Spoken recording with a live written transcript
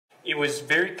It was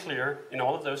very clear in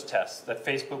all of those tests that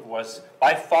Facebook was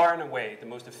by far and away the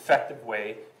most effective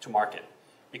way to market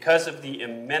because of the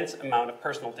immense amount of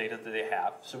personal data that they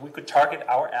have. So we could target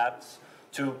our ads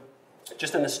to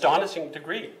just an astonishing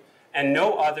degree. And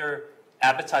no other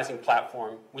advertising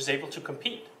platform was able to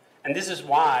compete. And this is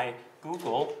why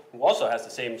Google, who also has the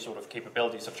same sort of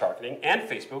capabilities of targeting, and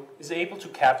Facebook is able to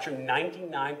capture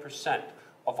 99%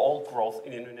 of all growth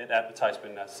in internet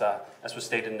advertisement, as was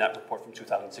stated in that report from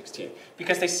 2016,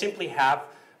 because they simply have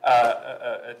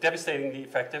a devastatingly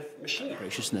effective machine.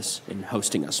 Graciousness in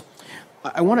hosting us.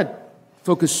 I want to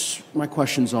focus my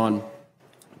questions on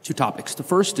two topics. The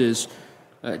first is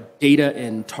data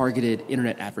and targeted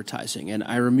internet advertising, and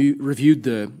I reviewed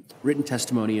the written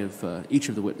testimony of each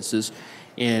of the witnesses,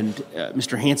 and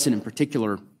Mr. Hansson in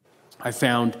particular, I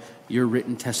found your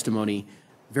written testimony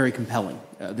very compelling.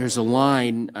 There's a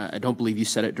line, I don't believe you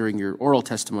said it during your oral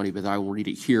testimony, but I will read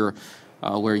it here,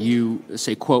 where you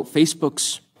say, quote,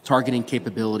 Facebook's targeting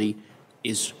capability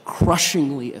is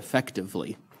crushingly effective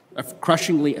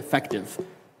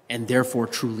and therefore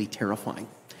truly terrifying.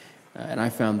 And I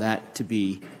found that to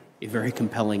be a very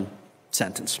compelling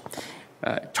sentence.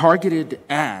 Targeted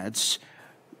ads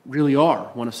really are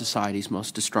one of society's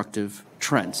most destructive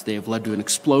trends. They have led to an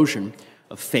explosion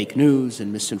of fake news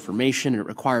and misinformation, and it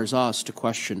requires us to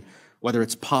question whether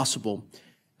it's possible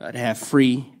to have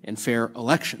free and fair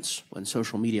elections when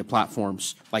social media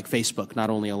platforms like Facebook not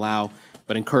only allow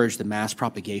but encourage the mass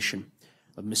propagation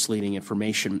of misleading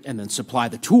information and then supply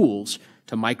the tools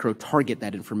to micro-target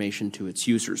that information to its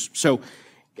users. So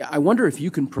I wonder if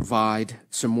you can provide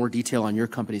some more detail on your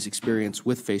company's experience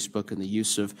with Facebook and the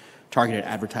use of targeted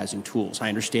advertising tools. I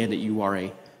understand that you are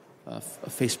a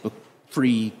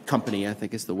Facebook-free company, I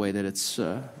think is the way that it's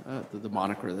the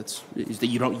moniker is that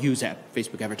you don't use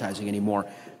Facebook advertising anymore.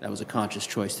 That was a conscious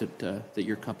choice that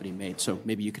your company made. So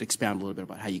maybe you could expound a little bit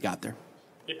about how you got there.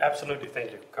 Yeah, absolutely.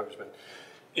 Thank you, Congressman.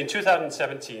 In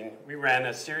 2017, we ran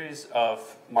a series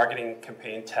of marketing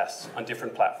campaign tests on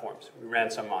different platforms. We ran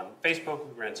some on Facebook,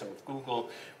 we ran some of Google,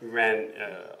 we ran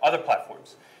other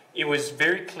platforms. It was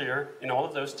very clear in all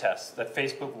of those tests that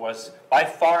Facebook was by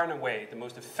far and away the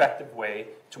most effective way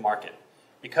to market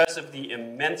because of the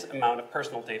immense amount of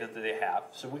personal data that they have.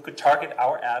 So we could target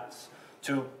our ads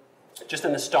to just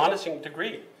an astonishing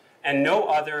degree. And no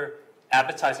other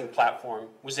advertising platform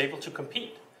was able to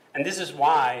compete. And this is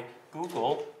why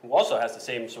Google, who also has the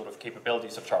same sort of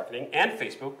capabilities of targeting, and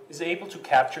Facebook is able to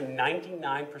capture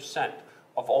 99%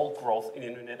 of all growth in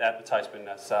internet advertisement,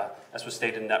 as was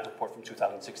stated in that report from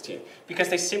 2016, because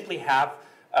they simply have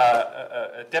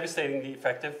a devastatingly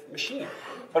effective machine.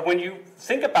 But when you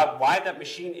think about why that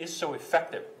machine is so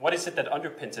effective, what is it that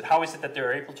underpins it? How is it that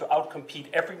they're able to outcompete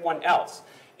everyone else?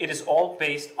 It is all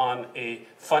based on a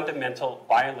fundamental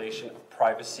violation of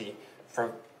privacy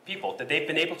for people, that they've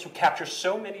been able to capture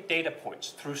so many data points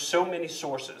through so many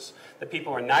sources that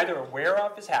people are neither aware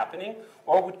of is happening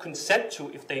or would consent to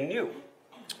if they knew.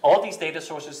 All these data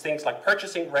sources, things like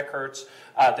purchasing records,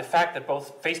 the fact that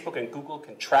both Facebook and Google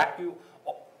can track you,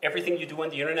 everything you do on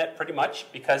the internet pretty much,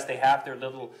 because they have their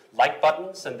little like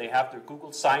buttons and they have their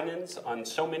Google sign-ins on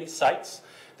so many sites.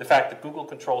 The fact that Google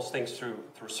controls things through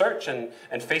search and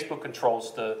Facebook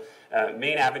controls the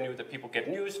main avenue that people get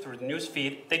news through the news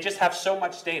feed. They just have so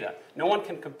much data. No one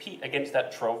can compete against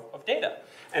that trove of data.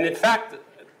 And in fact,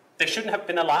 they shouldn't have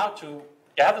been allowed to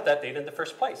gather that data in the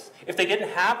first place. If they didn't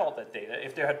have all that data,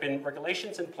 if there had been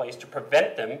regulations in place to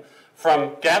prevent them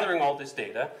from gathering all this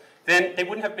data, then they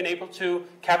wouldn't have been able to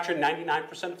capture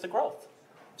 99% of the growth.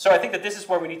 So I think that this is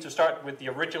where we need to start with the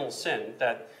original sin,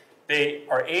 that they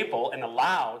are able and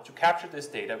allowed to capture this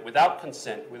data without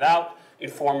consent, without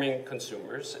informing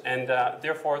consumers, and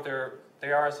therefore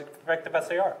they are as effective as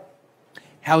they are.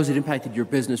 How has it impacted your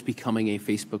business becoming a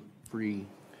Facebook-free?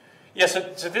 Yeah, so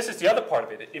this is the other part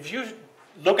of it. If you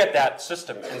look at that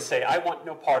system and say, I want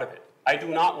no part of it, I do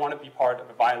not want to be part of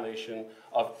a violation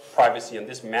of privacy on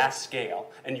this mass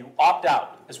scale, and you opt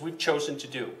out, as we've chosen to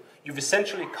do, you've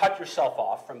essentially cut yourself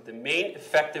off from the main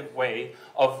effective way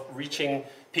of reaching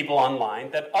people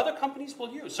online that other companies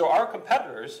will use. So our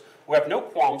competitors, who have no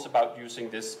qualms about using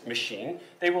this machine,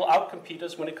 they will outcompete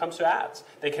us when it comes to ads.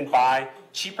 They can buy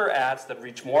cheaper ads that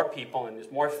reach more people and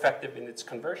is more effective in its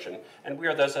conversion. And we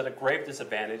are thus at a grave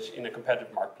disadvantage in a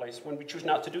competitive marketplace when we choose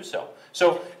not to do so.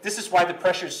 So this is why the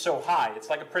pressure is so high. It's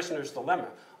like a prisoner's dilemma.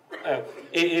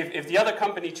 If the other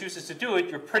company chooses to do it,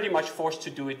 you're pretty much forced to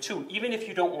do it too, even if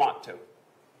you don't want to.